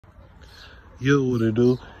Yo, what it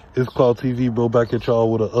do? It's Cloud TV, bro, back at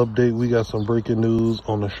y'all with an update. We got some breaking news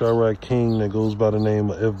on the Chirac King that goes by the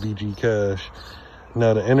name of FBG Cash.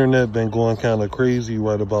 Now, the internet been going kind of crazy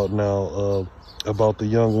right about now about the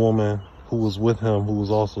young woman who was with him, who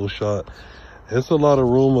was also shot. It's a lot of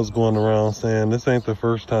rumors going around saying this ain't the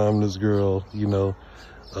first time this girl,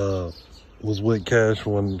 was with Cash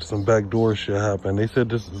when some backdoor shit happened. They said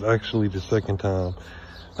this is actually the second time.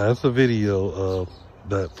 Now, it's a video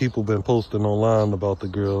that people been posting online about the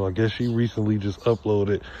girl. I guess she recently just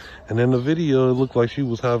uploaded. And in the video, it looked like she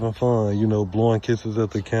was having fun, blowing kisses at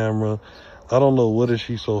the camera. I don't know, what is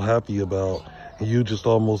she so happy about? And you just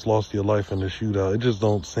almost lost your life in the shootout. It just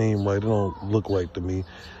don't seem right. It don't look right to me.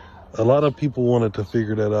 A lot of people wanted to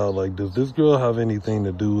figure that out. Like, does this girl have anything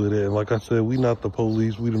to do with it? And like I said, we not the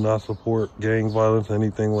police. We do not support gang violence,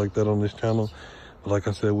 anything like that on this channel. But like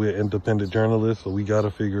I said, we're independent journalists, so we got to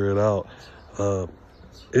figure it out.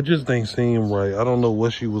 It just ain't seem right. I don't know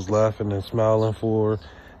what she was laughing and smiling for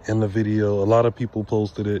in the video. A lot of people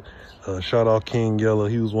posted it. Shout out King Yella.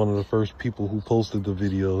 He was one of the first people who posted the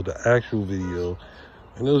video, the actual video.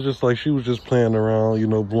 And it was just like she was just playing around,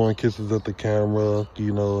 blowing kisses at the camera,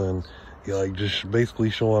 and like just basically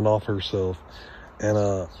showing off herself. And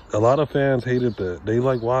a lot of fans hated that. They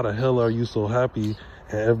like, why the hell are you so happy?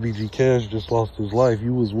 And FBG Cash just lost his life.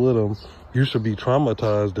 You was with him. You should be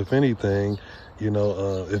traumatized, if anything.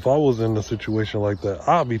 If I was in a situation like that,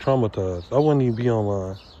 I'd be traumatized. I wouldn't even be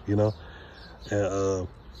online, And a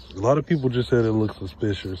lot of people just said it looked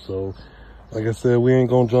suspicious. So, like I said, we ain't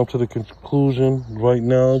gonna jump to the conclusion right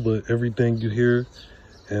now, but everything you hear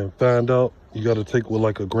and find out, you gotta take with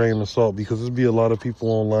like a grain of salt, because there's be a lot of people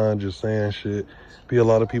online just saying shit. Be a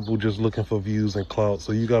lot of people just looking for views and clout.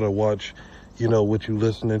 So you gotta watch, what you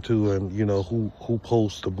listening to and, who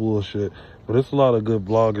posts the bullshit. But there's a lot of good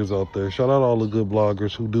bloggers out there. Shout out all the good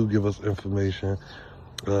bloggers who do give us information.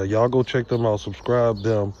 Y'all go check them out, subscribe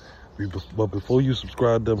them. But before you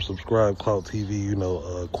subscribe them, subscribe Clout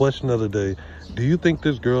TV. Question of the day. Do you think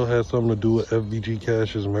this girl has something to do with FBG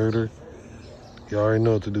Cash's murder? Y'all already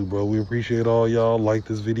know what to do, bro. We appreciate all y'all. Like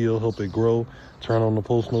this video, help it grow. Turn on the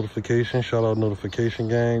post notification. Shout out notification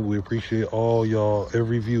gang. We appreciate all y'all,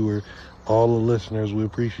 every viewer, all the listeners. We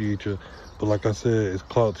appreciate you. But like I said, it's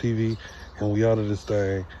Clout TV, and we out of this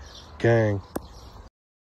thing. Gang.